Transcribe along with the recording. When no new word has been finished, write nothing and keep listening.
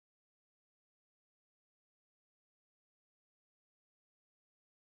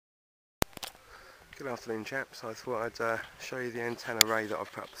Good afternoon chaps, I thought I'd show you the antenna array that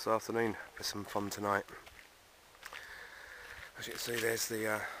I've put up this afternoon for some fun tonight. As you can see there's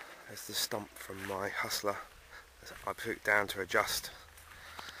the stump from my hustler. I put it down to adjust.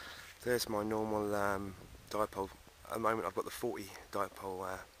 There's my normal dipole. At the moment I've got the 40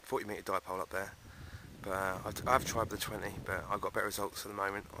 metre dipole up there, but I've tried the 20, but I've got better results at the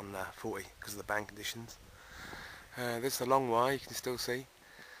moment on 40 because of the band conditions. There's the Longwire, you can still see.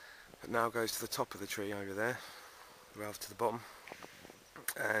 It now goes to the top of the tree over there, rather to the bottom,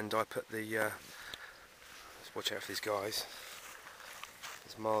 and I put the, let's watch out for these guys,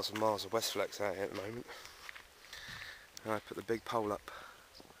 there's miles and miles of Westflex out here at the moment, and I put the big pole up,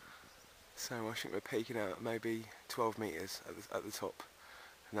 so I think we're peaking out at maybe 12 metres at the top,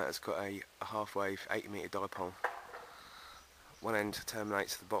 and that has got a half-wave 8 metre dipole. One end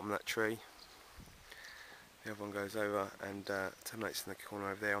terminates at the bottom of that tree, the other one goes over and terminates in the corner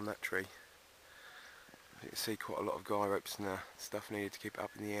over there on that tree. You can see quite a lot of guy ropes and stuff needed to keep it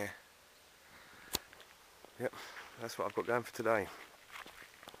up in the air. Yep, that's what I've got going for today.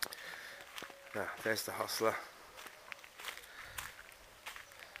 Now, there's the hustler.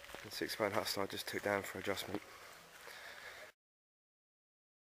 The 6-pound hustler I just took down for adjustment.